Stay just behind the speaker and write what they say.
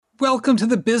Welcome to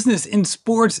the Business in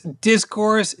Sports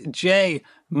Discourse, Jay,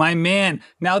 my man.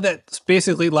 Now that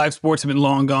basically live sports have been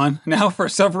long gone now for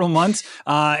several months,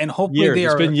 and hopefully years. they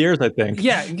are. It's been years, I think.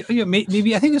 Yeah,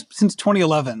 maybe I think it's since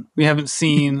 2011 we haven't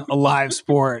seen a live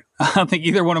sport. I don't think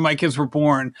either one of my kids were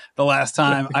born the last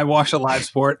time I watched a live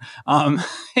sport.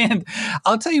 And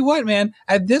I'll tell you what, man.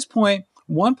 At this point,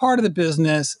 one part of the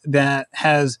business that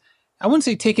has, I wouldn't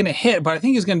say taken a hit, but I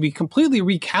think is going to be completely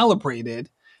recalibrated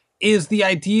is the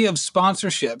idea of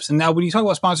sponsorships. And now when you talk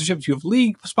about sponsorships, you have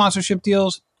league sponsorship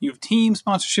deals, you have team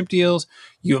sponsorship deals,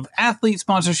 you have athlete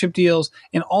sponsorship deals,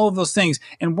 and all of those things.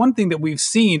 And one thing that we've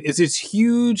seen is this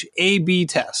huge A/B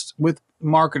test with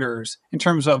marketers in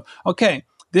terms of, okay,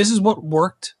 this is what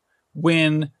worked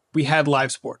when we had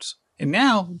live sports. And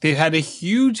now they've had a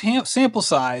huge sample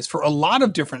size for a lot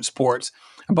of different sports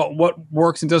about what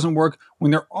works and doesn't work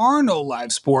when there are no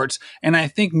live sports. And I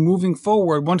think moving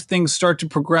forward, once things start to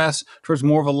progress towards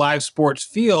more of a live sports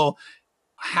feel,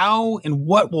 how and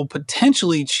what will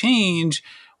potentially change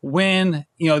when,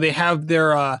 they have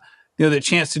their, the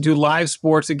chance to do live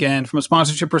sports again from a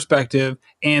sponsorship perspective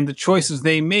and the choices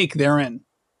they make therein.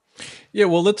 Yeah,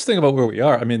 well, let's think about where we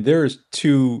are. I mean, there's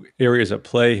two areas at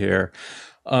play here.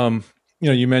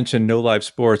 You mentioned no live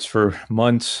sports for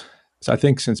months. So I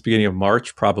think since beginning of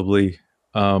March, probably,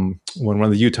 when one of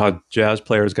the Utah Jazz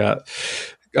players got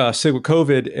sick with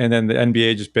COVID, and then the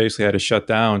NBA just basically had to shut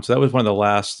down. So that was one of the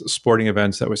last sporting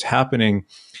events that was happening.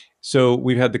 So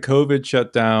we've had the COVID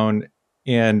shutdown,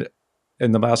 and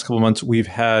in the last couple of months, we've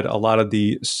had a lot of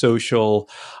the social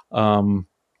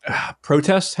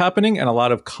protests happening, and a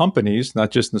lot of companies,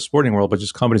 not just in the sporting world, but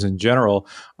just companies in general,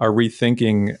 are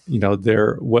rethinking,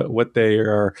 their what they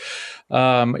are,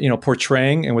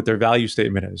 portraying and what their value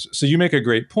statement is. So you make a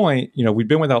great point. We've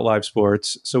been without live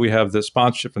sports, so we have the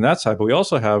sponsorship from that side, but we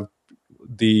also have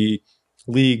the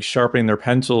league sharpening their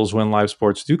pencils when live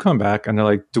sports do come back, and they're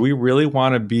like, do we really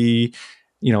want to be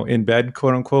in bed,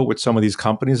 quote unquote, with some of these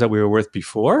companies that we were with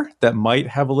before that might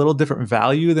have a little different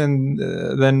value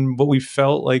than what we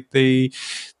felt like they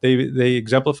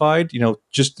exemplified,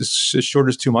 just as short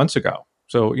as 2 months ago.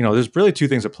 So, there's really two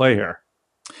things at play here.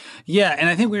 Yeah. And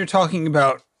I think we were talking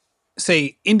about,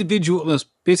 say, individual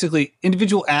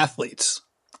athletes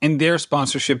and their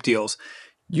sponsorship deals.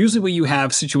 Usually what you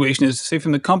have situation is, say,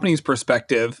 from the company's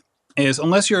perspective, is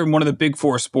unless you're in one of the big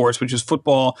four sports, which is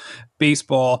football,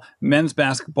 baseball, men's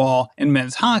basketball, and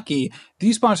men's hockey,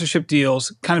 these sponsorship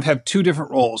deals kind of have two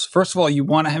different roles. First of all, you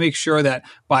want to make sure that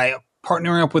by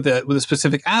partnering up with a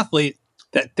specific athlete,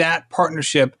 that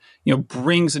partnership,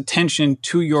 brings attention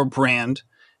to your brand.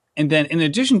 And then in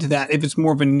addition to that, if it's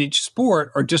more of a niche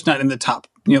sport or just not in the top,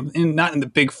 not in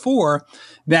the big four,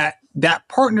 that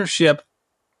partnership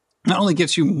not only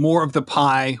gets you more of the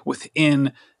pie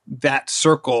within that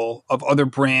circle of other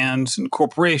brands and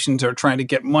corporations are trying to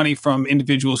get money from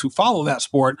individuals who follow that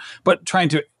sport, but trying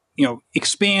to,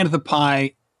 expand the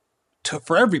pie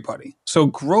for everybody. So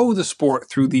grow the sport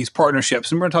through these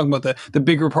partnerships. And we're talking about the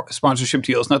bigger sponsorship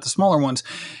deals, not the smaller ones.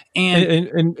 And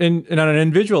on an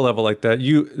individual level like that,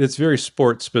 it's very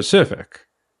sport specific,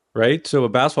 right? So a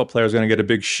basketball player is going to get a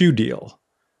big shoe deal.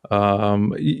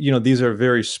 These are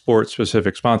very sport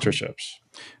specific sponsorships.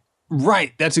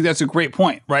 Right. That's a great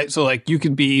point. Right. So like you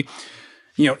could be,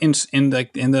 in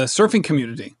the surfing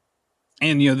community,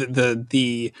 and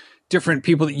the different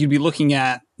people that you'd be looking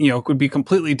at, could be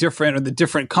completely different, or the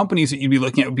different companies that you'd be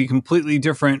looking at would be completely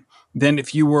different than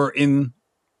if you were in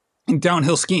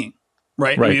downhill skiing.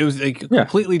 Right. Right. I mean, it was like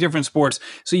completely different sports.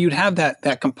 So you'd have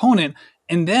that component.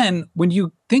 And then when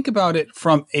you think about it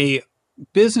from a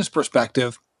business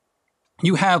perspective,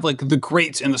 you have like the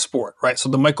greats in the sport, right? So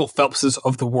the Michael Phelpses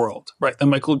of the world, right? The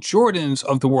Michael Jordans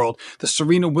of the world, the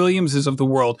Serena Williamses of the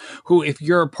world, who, if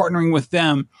you're partnering with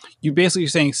them, you basically are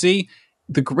saying, see,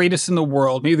 the greatest in the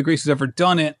world, maybe the greatest who's ever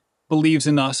done it, believes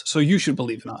in us, so you should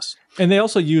believe in us. And they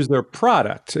also use their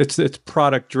product. It's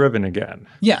product driven again.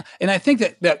 Yeah, and I think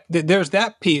that there's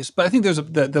that piece, but I think there's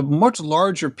the much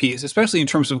larger piece, especially in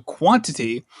terms of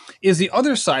quantity, is the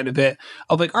other side of it,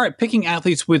 of like, all right, picking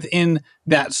athletes within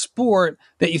that sport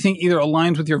that you think either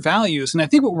aligns with your values. And I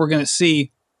think what we're going to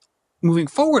see moving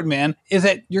forward, man, is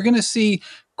that you're going to see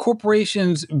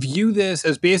corporations view this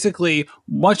as basically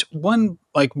much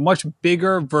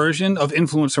bigger version of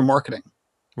influencer marketing.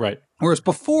 Right. Whereas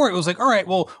before it was like, all right,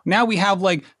 well, now we have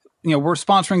like, we're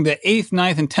sponsoring the 8th,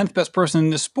 9th, and 10th best person in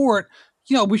the sport.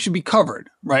 We should be covered,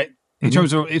 right? In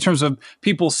terms of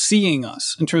people seeing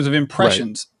us, in terms of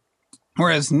impressions. Right.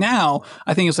 Whereas now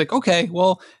I think it's like, okay,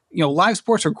 well, live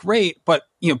sports are great, but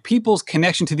people's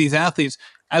connection to these athletes,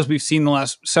 as we've seen the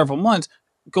last several months,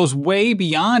 goes way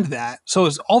beyond that. So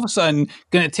it's all of a sudden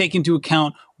going to take into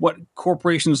account what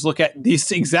corporations look at.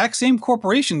 These exact same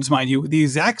corporations, mind you, the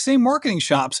exact same marketing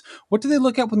shops. What do they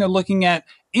look at when they're looking at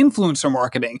influencer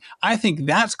marketing? I think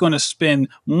that's going to spin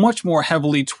much more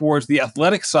heavily towards the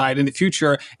athletic side in the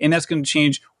future. And that's going to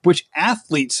change which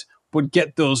athletes would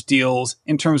get those deals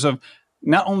in terms of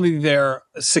not only their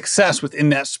success within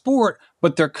that sport,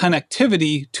 but their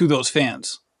connectivity to those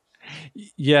fans.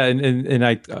 Yeah, and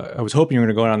I was hoping you were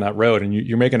going to go down that road, and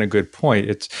you're making a good point.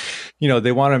 It's,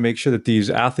 they want to make sure that these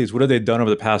athletes, what have they done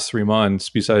over the past 3 months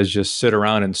besides just sit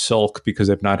around and sulk because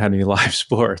they've not had any live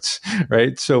sports,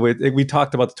 right? So we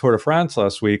talked about the Tour de France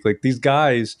last week. Like, these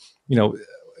guys,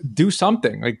 do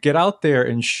something, like get out there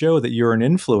and show that you're an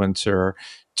influencer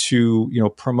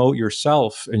to, promote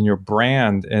yourself and your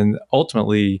brand and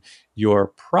ultimately your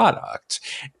product.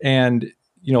 And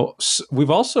we've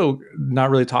also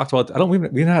not really talked about, we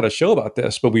haven't had a show about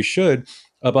this, but we should,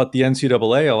 about the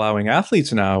NCAA allowing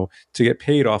athletes now to get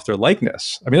paid off their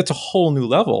likeness. I mean, that's a whole new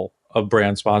level of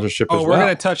brand sponsorship as well. We're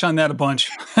going to touch on that a bunch.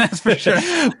 That's for sure.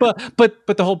 but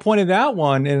the whole point of that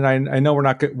one, and I know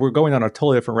we're going on a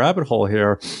totally different rabbit hole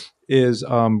here, is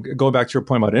going back to your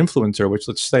point about influencer, which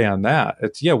let's stay on that.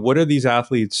 It's, what are these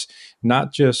athletes,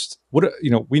 not just,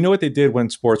 we know what they did when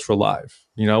sports were live.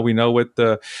 We know what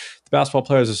the basketball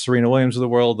players, the Serena Williams of the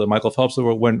world, the Michael Phelps of the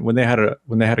world, when they had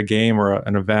a game or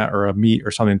an event or a meet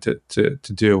or something to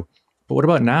do. But what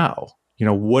about now?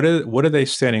 What are they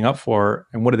standing up for,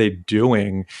 and what are they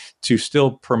doing to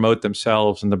still promote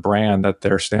themselves and the brand that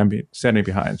they're standing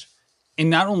behind? And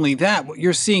not only that, what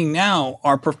you're seeing now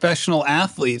are professional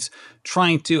athletes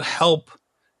trying to help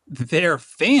their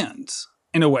fans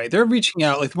in a way. They're reaching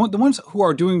out, like the ones who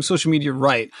are doing social media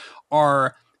right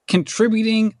are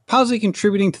positively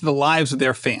contributing to the lives of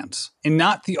their fans, and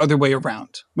not the other way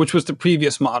around, which was the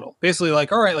previous model. Basically,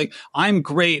 like, all right, like, I'm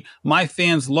great, my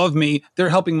fans love me, they're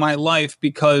helping my life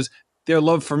because their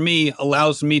love for me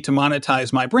allows me to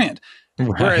monetize my brand. Right.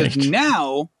 Whereas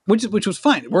now, which was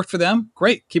fine, it worked for them,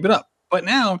 great, keep it up. But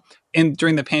now,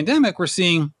 during the pandemic, we're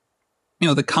seeing,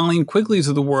 the Colleen Quigleys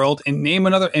of the world, and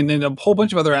then a whole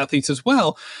bunch of other athletes as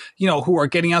well, who are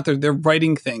getting out there. They're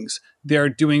writing things. They're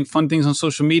doing fun things on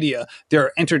social media.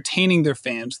 They're entertaining their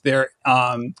fans. They're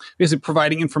basically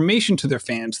providing information to their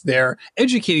fans. They're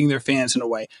educating their fans in a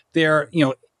way. They're,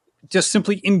 just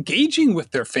simply engaging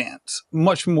with their fans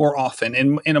much more often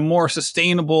in a more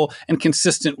sustainable and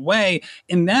consistent way.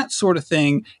 And that sort of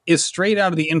thing is straight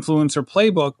out of the influencer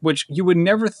playbook, which you would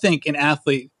never think an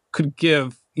athlete could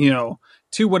give,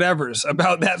 two whatevers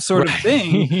about that sort of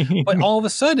thing. But all of a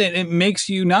sudden, it makes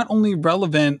you not only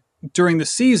relevant during the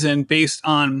season based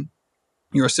on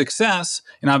your success,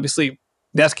 and obviously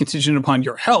that's contingent upon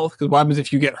your health, because what happens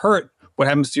if you get hurt? What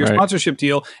happens to your sponsorship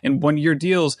deal? And 1-year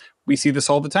deals, we see this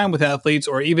all the time with athletes,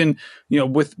 or even,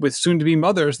 with soon-to-be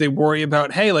mothers, they worry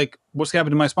about, hey, like, what's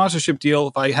happened to my sponsorship deal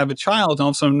if I have a child and all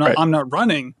of a sudden I'm not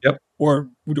running, or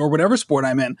whatever sport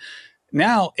I'm in.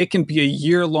 Now it can be a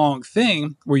year-long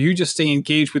thing where you just stay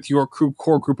engaged with your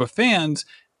core group of fans,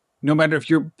 no matter if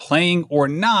you're playing or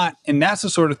not. And that's the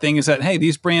sort of thing is that, hey,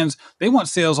 these brands, they want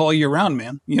sales all year round,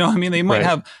 man. They might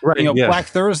have, Black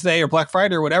Thursday or Black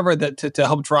Friday or whatever that to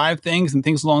help drive things and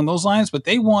things along those lines, but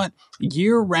they want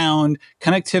year-round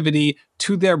connectivity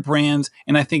to their brands.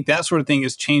 And I think that sort of thing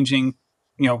is changing,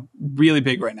 really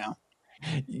big right now.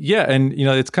 Yeah. And,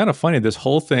 it's kind of funny. This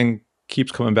whole thing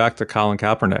keeps coming back to Colin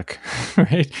Kaepernick,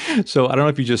 right? So I don't know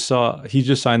if you just saw, he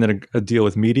just signed a deal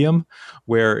with Medium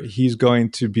where he's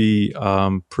going to be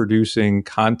producing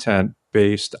content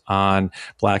based on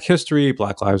Black history,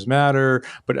 Black Lives Matter,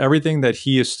 but everything that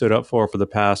he has stood up for the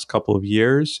past couple of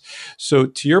years. So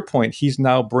to your point, he's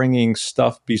now bringing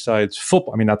stuff besides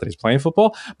football. I mean, not that he's playing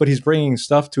football, but he's bringing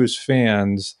stuff to his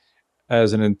fans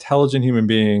as an intelligent human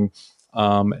being.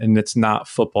 And it's not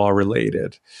football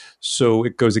related. So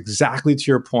it goes exactly to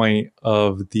your point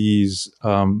of these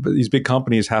big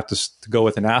companies have to go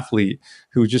with an athlete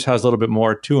who just has a little bit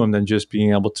more to him than just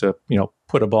being able to,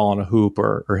 put a ball in a hoop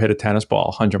or hit a tennis ball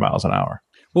 100 miles an hour.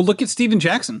 Well, look at Steven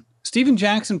Jackson. Steven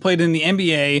Jackson played in the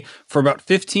NBA for about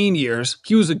 15 years.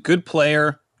 He was a good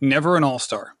player, never an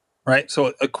all-star, right?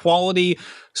 So a quality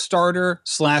starter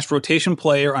 / rotation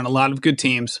player on a lot of good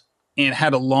teams, and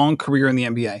had a long career in the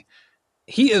NBA.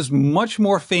 He is much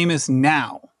more famous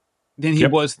now than he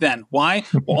was then. Why?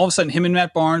 Well, all of a sudden, him and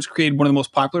Matt Barnes created one of the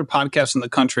most popular podcasts in the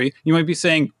country. You might be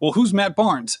saying, well, who's Matt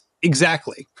Barnes?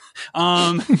 Exactly.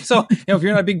 So, if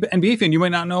you're not a big NBA fan, you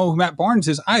might not know who Matt Barnes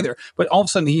is either. But all of a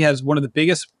sudden, he has one of the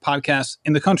biggest podcasts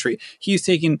in the country. He's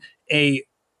taken a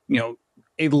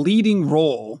leading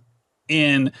role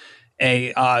in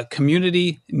a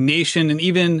community, nation, and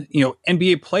even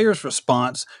NBA players'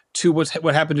 response to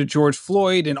what happened to George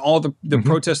Floyd and all the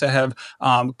protests that have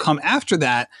come after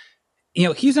that.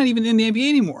 He's not even in the NBA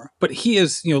anymore, but he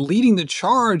is leading the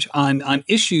charge on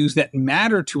issues that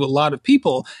matter to a lot of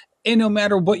people. And no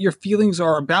matter what your feelings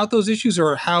are about those issues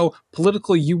or how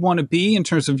political you want to be in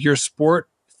terms of your sport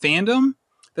fandom,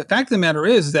 the fact of the matter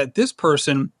is that this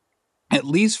person, at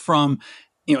least from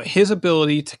his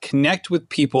ability to connect with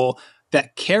people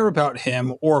that care about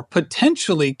him or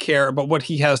potentially care about what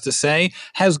he has to say,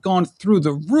 has gone through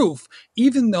the roof,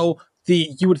 even though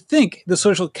you would think the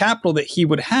social capital that he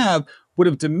would have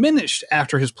diminished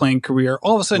after his playing career.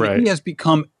 All of a sudden, he has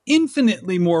become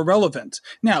infinitely more relevant.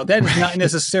 Now, that is not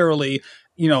necessarily,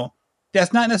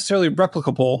 that's not necessarily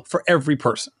replicable for every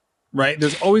person, right?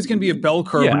 There's always going to be a bell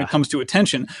curve when it comes to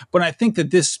attention. But I think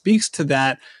that this speaks to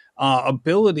that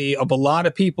ability of a lot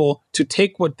of people to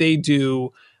take what they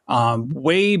do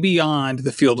way beyond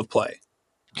the field of play.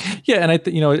 Yeah, and I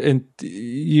think and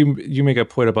you make a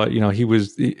point about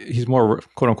he's more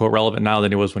quote unquote relevant now than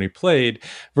he was when he played.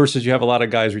 Versus you have a lot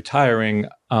of guys retiring,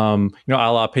 a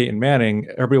la Peyton Manning.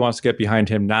 Everybody wants to get behind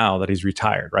him now that he's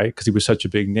retired, right? Because he was such a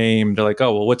big name. They're like,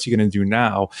 oh well, what's he going to do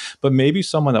now? But maybe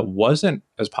someone that wasn't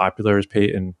as popular as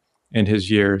Peyton in his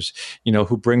years,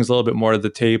 who brings a little bit more to the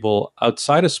table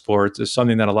outside of sports, is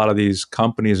something that a lot of these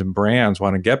companies and brands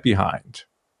want to get behind.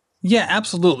 Yeah,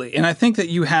 absolutely. And I think that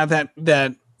you have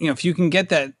that if you can get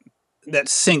that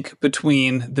sync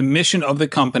between the mission of the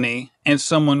company and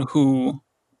someone who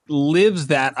lives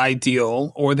that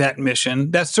ideal or that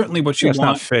mission, that's certainly what you want. It's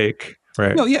not fake,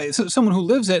 right? No, yeah, it's someone who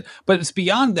lives it, but it's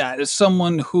beyond that. It's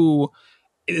someone who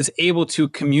is able to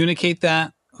communicate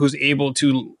that, who's able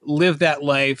to live that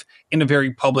life in a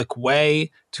very public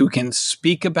way, who can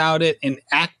speak about it and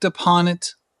act upon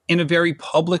it in a very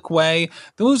public way.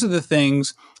 Those are the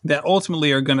things that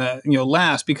ultimately are going to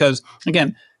last, because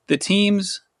again, the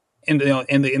teams in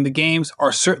the games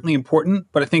are certainly important,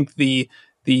 but I think the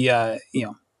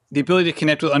ability to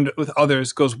connect with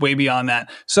others goes way beyond that.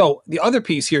 So the other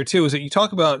piece here too is that you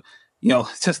talk about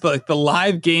just like the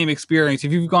live game experience.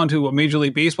 If you've gone to a Major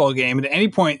League Baseball game at any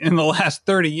point in the last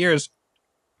 30 years,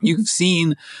 you've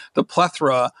seen the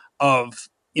plethora of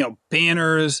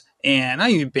banners, and not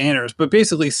even banners, but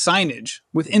basically signage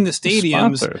within the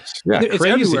stadiums. Yeah, it's crazy,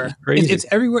 everywhere. Crazy. It's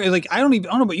everywhere. Like I don't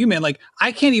know about you, man. Like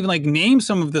I can't even name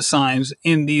some of the signs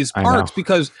in these parks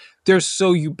because they're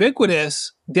so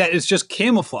ubiquitous that it's just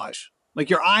camouflage. Like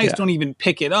your eyes don't even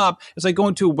pick it up. It's like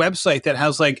going to a website that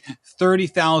has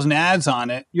 30,000 ads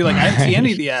on it. You're like, I didn't see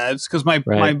any of the ads because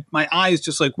my eyes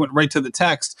just went right to the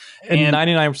text. And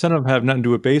 99% of them have nothing to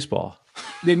do with baseball.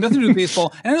 They have nothing to do with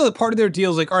baseball. And I know that part of their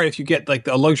deal is all right, if you get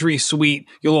a luxury suite,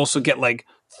 you'll also get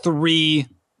 3,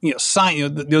 they'll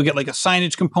get a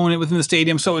signage component within the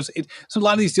stadium. So so a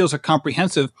lot of these deals are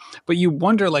comprehensive, but you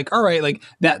wonder all right,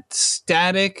 that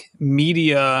static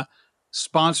media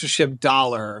sponsorship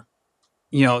dollar,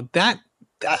 that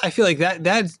I feel like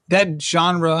that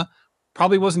genre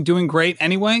probably wasn't doing great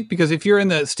anyway, because if you're in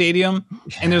the stadium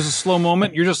and there's a slow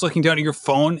moment, you're just looking down at your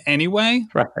phone anyway.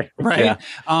 Right. Yeah.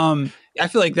 I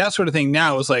feel like that sort of thing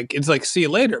now is it's see you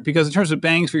later, because in terms of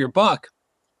bangs for your buck,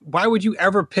 why would you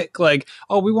ever pick we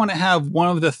want to have one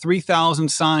of the 3,000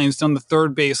 signs down the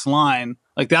third base line?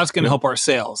 That's going to help our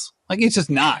sales. It's just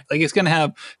not. It's going to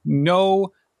have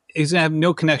no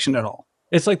connection at all.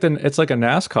 It's like a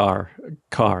NASCAR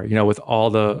car, with all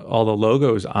the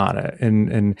logos on it,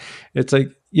 and it's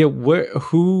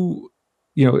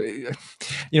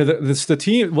the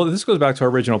team. Well, this goes back to our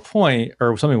original point,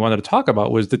 or something we wanted to talk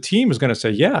about, was the team is going to say,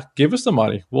 yeah, give us the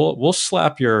money. We'll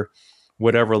slap your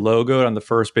whatever logo on the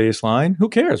first base line. Who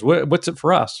cares? What's it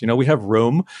for us? We have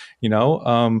room.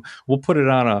 We'll put it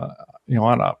on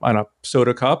a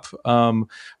soda cup.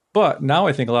 But now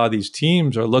I think a lot of these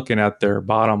teams are looking at their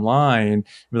bottom line and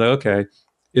be like, okay,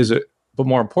 but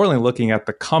more importantly, looking at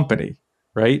the company,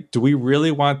 right? Do we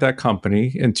really want that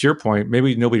company? And to your point,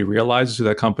 maybe nobody realizes who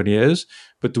that company is,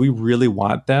 but do we really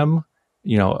want them,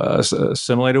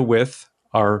 assimilated with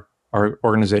our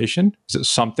organization? Is it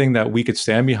something that we could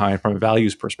stand behind from a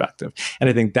values perspective? And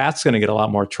I think that's going to get a lot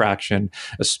more traction,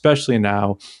 especially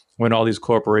now when all these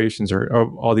corporations or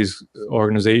all these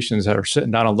organizations that are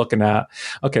sitting down and looking at,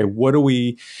 okay, what do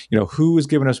we, who is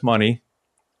giving us money,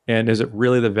 and is it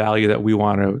really the value that we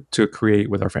want to create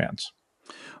with our fans?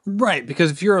 Right, because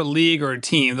if you're a league or a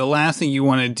team, the last thing you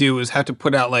want to do is have to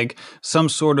put out some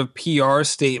sort of PR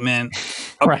statement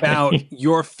about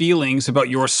your feelings about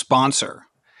your sponsor.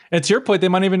 And to your point, they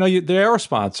might even know they're a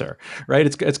sponsor, right?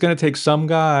 It's going to take some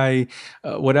guy,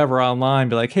 whatever, online,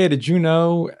 be like, hey, did you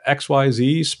know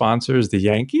XYZ sponsors the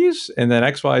Yankees? And then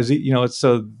XYZ, it's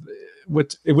so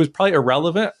it was probably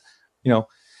irrelevant,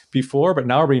 before, but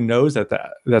now everybody knows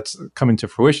that's coming to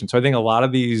fruition. So I think a lot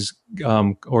of these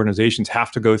organizations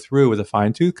have to go through with a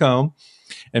fine-tooth comb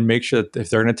and make sure that if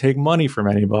they're going to take money from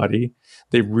anybody,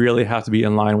 they really have to be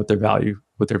in line with their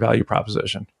value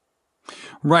proposition.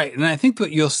 Right. And I think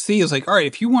what you'll see is like, all right,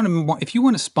 if you want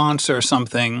to sponsor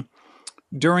something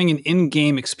during an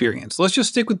in-game experience, let's just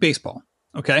stick with baseball.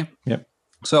 Okay. Yep.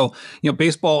 So,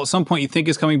 baseball at some point you think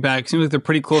is coming back. Seems like they're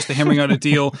pretty close to hammering out a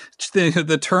deal.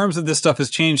 The terms of this stuff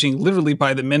is changing literally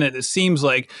by the minute, it seems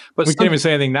like. But we can't even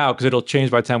say anything now because it'll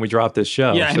change by the time we drop this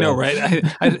show. Yeah, so. I know, right?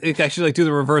 I should do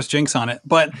the reverse jinx on it.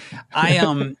 But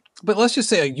but let's just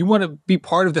say you want to be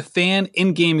part of the fan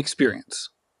in-game experience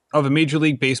of a Major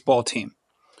League Baseball team.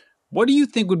 What do you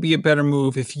think would be a better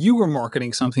move if you were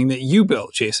marketing something that you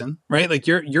built, Jason? Right? Like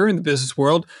you're in the business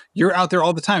world. You're out there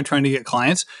all the time trying to get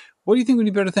clients. What do you think would be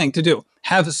a better thing to do?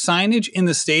 Have signage in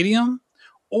the stadium,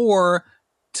 or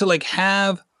to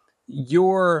have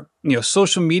your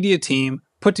social media team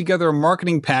put together a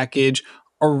marketing package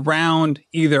around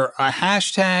either a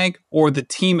hashtag or the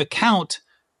team account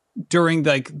during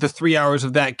the 3 hours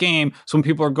of that game. So when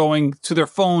people are going to their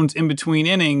phones in between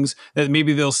innings, that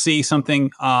maybe they'll see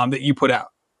something that you put out.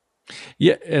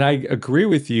 Yeah, and I agree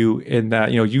with you in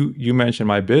that, you mentioned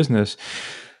my business.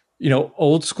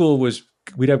 Old school was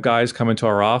we'd have guys come into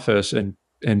our office and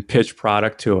pitch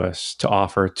product to us to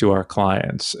offer to our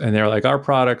clients. And they're like, our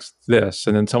product's this.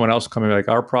 And then someone else coming like,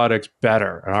 our product's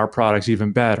better and our product's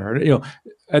even better. And,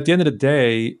 at the end of the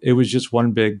day, it was just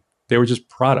they were just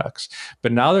products.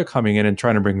 But now they're coming in and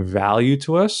trying to bring value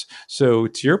to us. So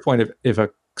to your point, if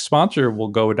a sponsor will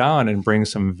go down and bring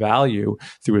some value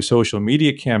through a social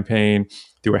media campaign,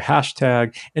 through a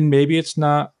hashtag, and maybe it's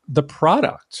not the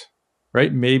product,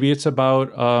 right? Maybe it's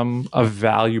about a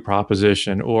value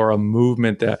proposition or a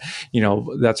movement that,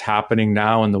 that's happening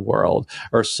now in the world,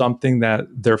 or something that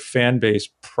their fan base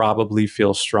probably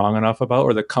feels strong enough about,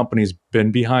 or the company's been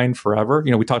behind forever.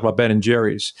 We talked about Ben and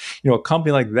Jerry's, a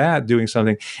company like that doing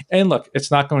something. And look,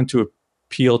 it's not going to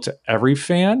appeal to every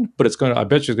fan, but I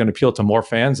bet you it's going to appeal to more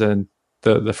fans than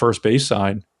the first base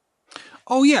sign.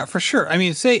 Oh, yeah, for sure. I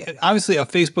mean, say, obviously a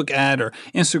Facebook ad or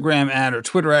Instagram ad or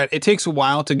Twitter ad, it takes a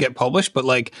while to get published, but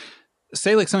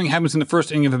say something happens in the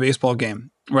first inning of a baseball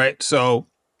game, right? So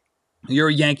you're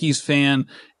a Yankees fan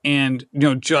and,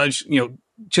 Judge,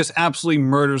 just absolutely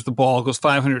murders the ball, goes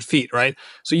 500 feet, right?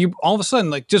 So you all of a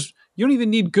sudden, you don't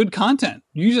even need good content.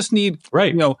 You just need,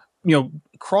 right.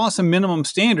 Cross a minimum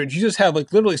standard. You just have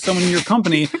literally someone in your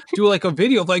company do a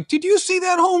video of did you see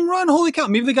that home run? Holy cow.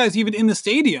 Maybe the guy's even in the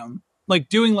stadium.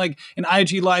 Doing an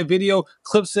IG live video,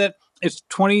 clips it. It's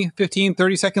 20, 15,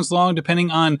 30 seconds long,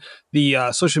 depending on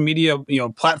the social media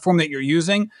platform that you're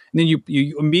using. And then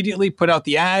you immediately put out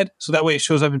the ad, so that way it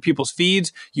shows up in people's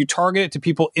feeds. You target it to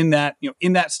people in that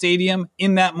in that stadium,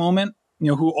 in that moment,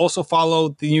 who also follow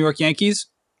the New York Yankees.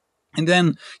 And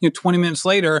then 20 minutes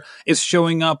later, it's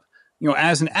showing up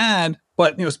as an ad,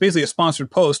 but it's basically a sponsored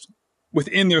post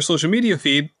within their social media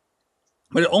feed.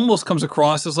 But it almost comes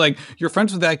across as you're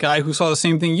friends with that guy who saw the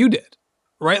same thing you did,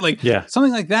 right?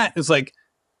 Something like that is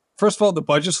first of all, the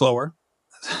budget's lower.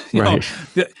 Right.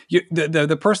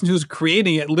 The person who's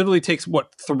creating it literally takes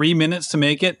 3 minutes to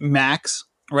make it max,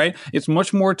 right? It's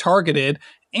much more targeted,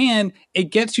 and it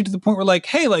gets you to the point where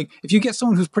hey, if you get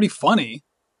someone who's pretty funny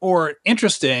or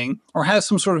interesting or has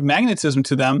some sort of magnetism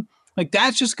to them,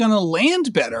 that's just going to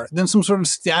land better than some sort of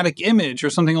static image or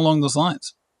something along those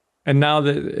lines. And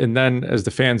then as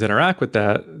the fans interact with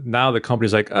that, now the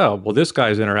company's oh, well, this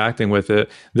guy's interacting with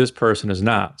it, this person is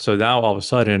not. So now all of a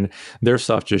sudden, their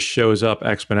stuff just shows up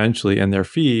exponentially in their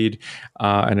feed,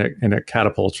 and it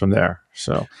catapults from there.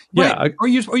 So yeah, right.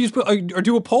 Or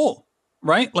do a poll,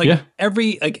 right?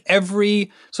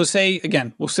 Every. So say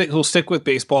again, we'll stick with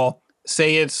baseball.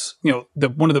 Say it's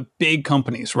one of the big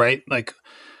companies, right?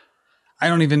 I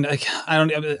can't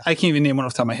even name one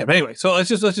off the top of my head. But anyway, so let's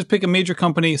just pick a major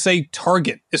company. Say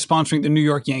Target is sponsoring the New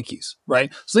York Yankees,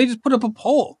 right? So they just put up a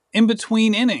poll in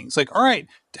between innings. All right,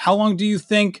 how long do you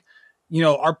think,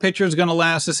 our pitcher is going to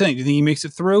last this inning? Do you think he makes it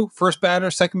through first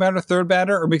batter, second batter, third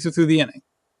batter, or makes it through the inning?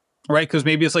 Right? Because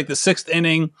maybe it's the sixth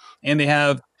inning and they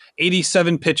have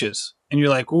 87 pitches and you're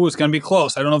ooh, it's going to be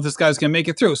close. I don't know if this guy's going to make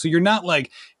it through. So you're not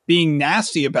being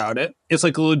nasty about it. It's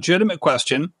a legitimate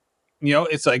question.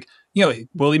 It's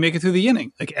will he make it through the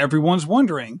inning? Everyone's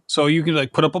wondering. So you can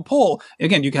put up a poll.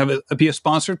 Again, you can have it be a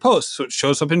sponsored post. So it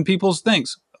shows up in people's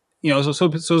things,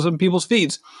 so in people's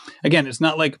feeds. Again, it's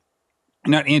not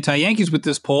not anti-Yankees with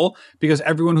this poll because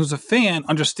everyone who's a fan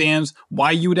understands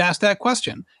why you would ask that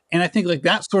question. And I think like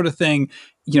that sort of thing,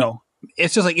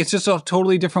 it's just a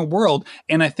totally different world.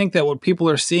 And I think that what people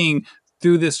are seeing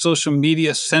through this social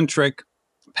media centric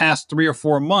past 3 or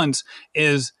 4 months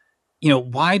is,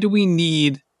 why do we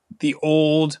need the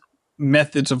old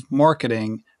methods of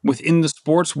marketing within the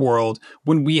sports world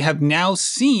when we have now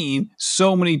seen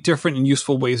so many different and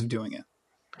useful ways of doing it?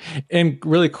 And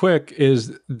really quick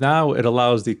is now it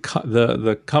allows the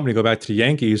company to go back to the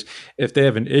Yankees if they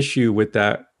have an issue with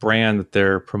that brand that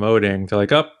they're promoting. They're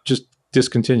like, just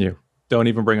discontinue. Don't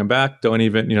even bring them back. Don't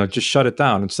even, just shut it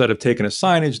down instead of taking a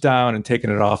signage down and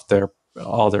taking it off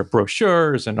all their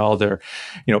brochures and all their,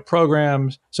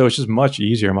 programs. So it's just much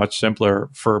easier, much simpler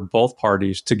for both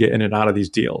parties to get in and out of these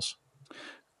deals.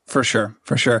 For sure.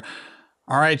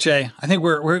 All right, Jay. I think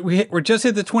we're just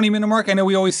at the 20-minute mark. I know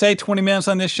we always say 20 minutes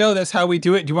on this show. That's how we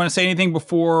do it. Do you want to say anything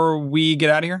before we get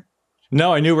out of here?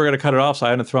 No, I knew we were going to cut it off, so I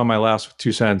had to throw in my last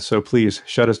 2 cents. So please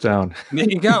shut us down. There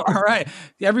you go. All right.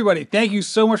 Everybody, thank you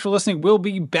so much for listening. We'll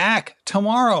be back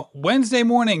tomorrow, Wednesday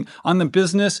morning, on the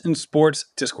Business and Sports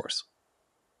Discourse.